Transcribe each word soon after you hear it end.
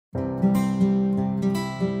Mathematics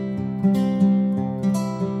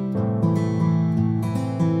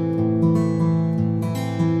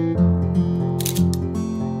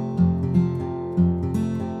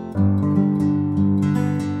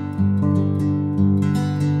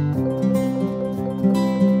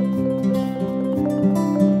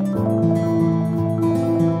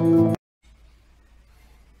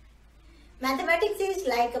is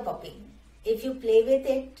like a puppy. If you play with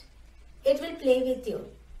it, it will play with you.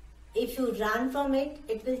 If you run from it,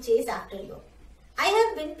 it will chase after you. I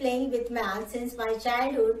have been playing with math since my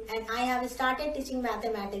childhood, and I have started teaching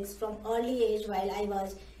mathematics from early age while I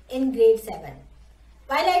was in grade 7.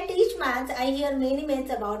 While I teach maths, I hear many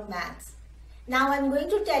myths about maths. Now I am going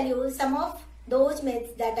to tell you some of those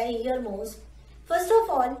myths that I hear most. First of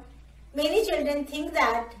all, many children think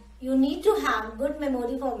that you need to have good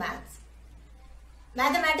memory for maths.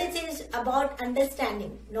 Mathematics is about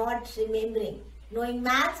understanding, not remembering. Knowing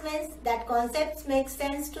maths means that concepts make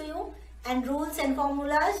sense to you and rules and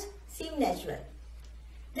formulas seem natural.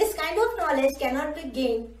 This kind of knowledge cannot be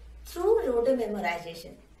gained through rote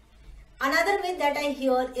memorization. Another myth that I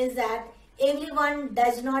hear is that everyone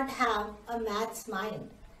does not have a maths mind.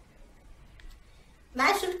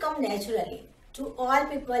 Maths should come naturally to all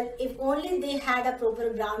people if only they had a proper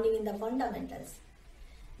grounding in the fundamentals.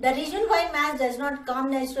 The reason why maths does not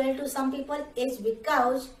come natural to some people is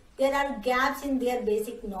because there are gaps in their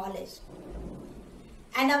basic knowledge.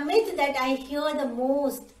 And a myth that I hear the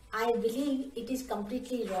most, I believe it is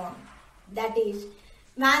completely wrong. That is,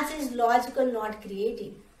 maths is logical, not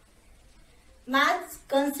creative. Maths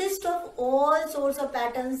consists of all sorts of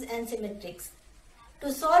patterns and symmetrics.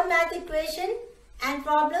 To solve math equation and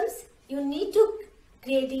problems, you need to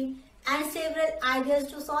creative and several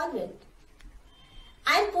ideas to solve it.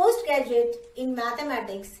 I am postgraduate in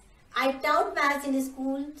mathematics. I taught maths in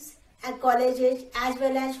schools and colleges as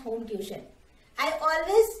well as home tuition. I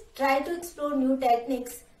always try to explore new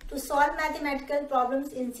techniques to solve mathematical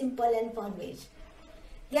problems in simple and fun ways.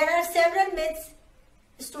 There are several myths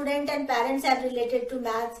students and parents have related to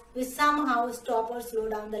maths which somehow stop or slow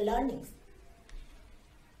down the learnings.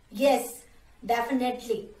 Yes,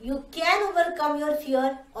 definitely. You can overcome your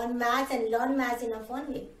fear on maths and learn maths in a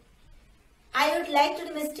fun way. I would like to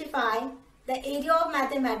demystify the area of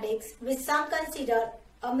mathematics which some consider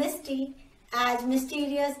a mystery as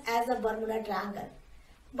mysterious as a Bermuda Triangle.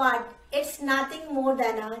 But it's nothing more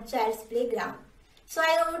than a child's playground. So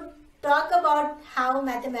I would talk about how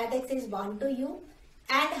mathematics is born to you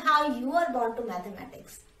and how you are born to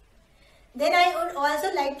mathematics. Then I would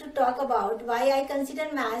also like to talk about why I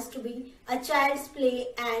consider maths to be a child's play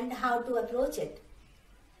and how to approach it.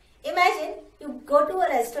 Imagine you go to a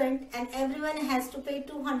restaurant and everyone has to pay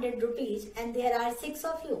 200 rupees and there are 6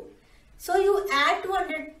 of you. So you add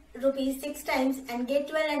 200 rupees 6 times and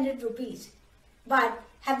get 1200 rupees. But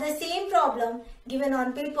have the same problem given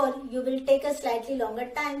on paper, you will take a slightly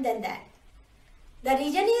longer time than that. The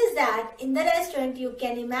reason is that in the restaurant you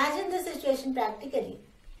can imagine the situation practically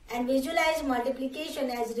and visualize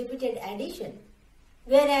multiplication as repeated addition.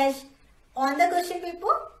 Whereas on the question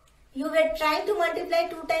paper, you were trying to multiply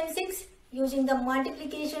 2 times 6 using the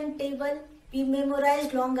multiplication table we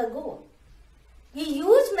memorized long ago. We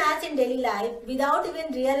use maths in daily life without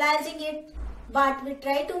even realizing it, but we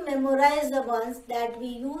try to memorize the ones that we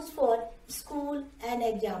use for school and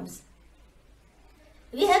exams.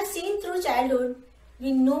 We have seen through childhood,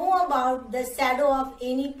 we know about the shadow of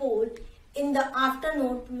any pole in the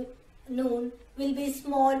afternoon will be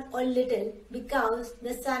small or little because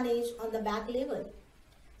the sun is on the back level.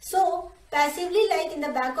 So, passively like in the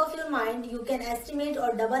back of your mind, you can estimate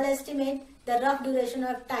or double estimate the rough duration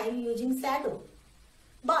of time using shadow.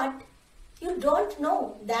 But you don't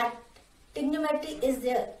know that trigonometry is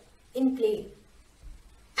there in play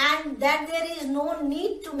and that there is no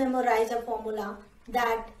need to memorize a formula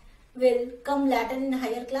that will come later in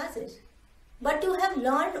higher classes. But you have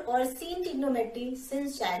learned or seen trigonometry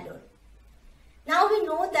since childhood. Now we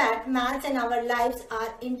know that maths and our lives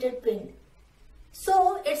are intertwined.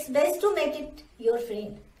 So it's best to make it your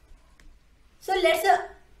friend. So let's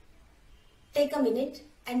take a minute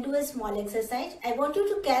and do a small exercise. I want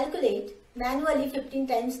you to calculate manually 15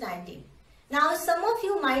 times 19. Now some of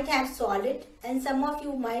you might have solved it and some of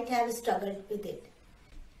you might have struggled with it.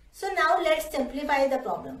 So now let's simplify the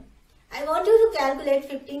problem. I want you to calculate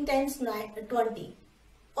 15 times 20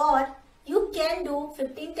 or you can do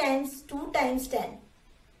 15 times 2 times 10.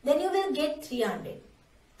 Then you will get 300.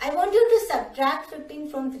 I want you to subtract 15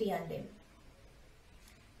 from 300.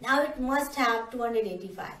 Now it must have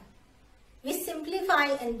 285. We simplify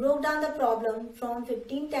and broke down the problem from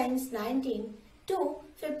 15 times 19 to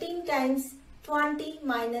 15 times 20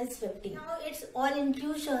 minus 50. Now it's all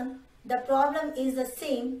intuition. The problem is the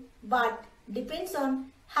same but depends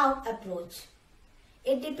on how approach.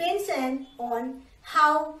 It depends on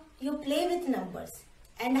how you play with numbers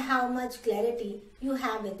and how much clarity you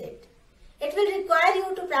have with it. It will require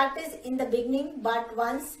you to practice in the beginning, but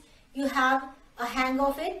once you have a hang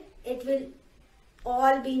of it, it will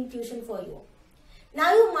all be intuition for you.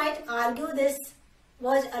 Now you might argue this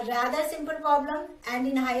was a rather simple problem and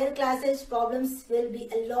in higher classes problems will be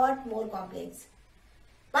a lot more complex.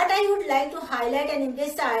 But I would like to highlight and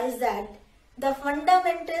emphasize that the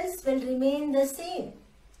fundamentals will remain the same.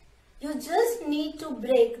 You just need to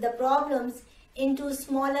break the problems into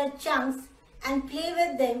smaller chunks and play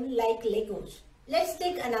with them like Legos. Let's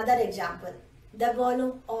take another example, the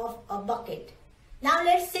volume of a bucket. Now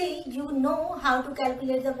let's say you know how to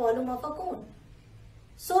calculate the volume of a cone.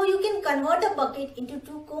 So you can convert a bucket into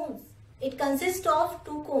two cones. It consists of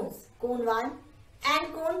two cones, cone 1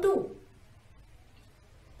 and cone 2.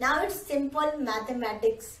 Now it's simple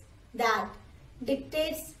mathematics that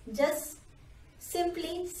dictates just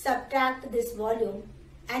simply subtract this volume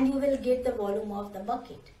and you will get the volume of the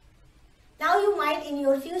bucket. Now you might in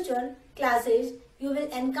your future classes, you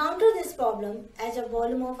will encounter this problem as a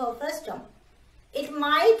volume of a first term. It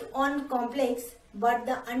might sound complex, but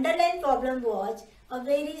the underlying problem was a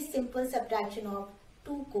very simple subtraction of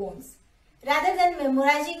two cones. Rather than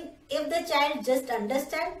memorizing, if the child just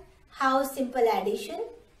understand how simple addition,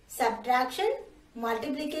 subtraction,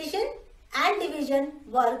 multiplication and division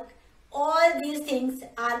work, all these things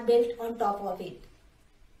are built on top of it.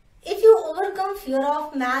 If you overcome fear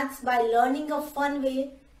of maths by learning a fun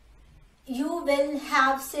way, you will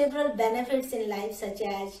have several benefits in life, such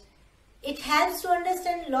as it helps to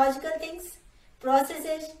understand logical things,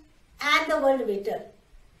 processes and the world better.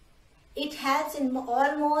 It helps in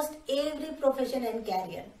almost every profession and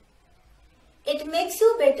career. It makes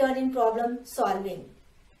you better in problem solving.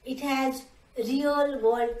 It has real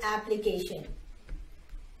world application.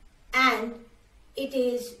 And it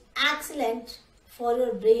is excellent for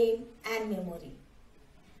your brain and memory.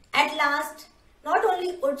 At last, not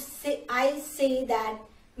only would I say that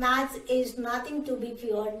maths is nothing to be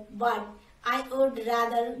feared, but I would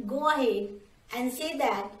rather go ahead and say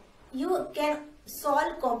that you can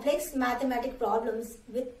solve complex mathematical problems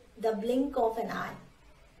with the blink of an eye.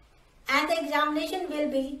 And the examination will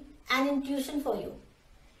be an intuition for you.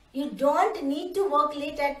 You don't need to work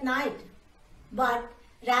late at night, but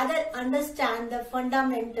rather understand the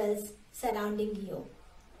fundamentals surrounding you.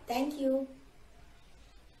 Thank you.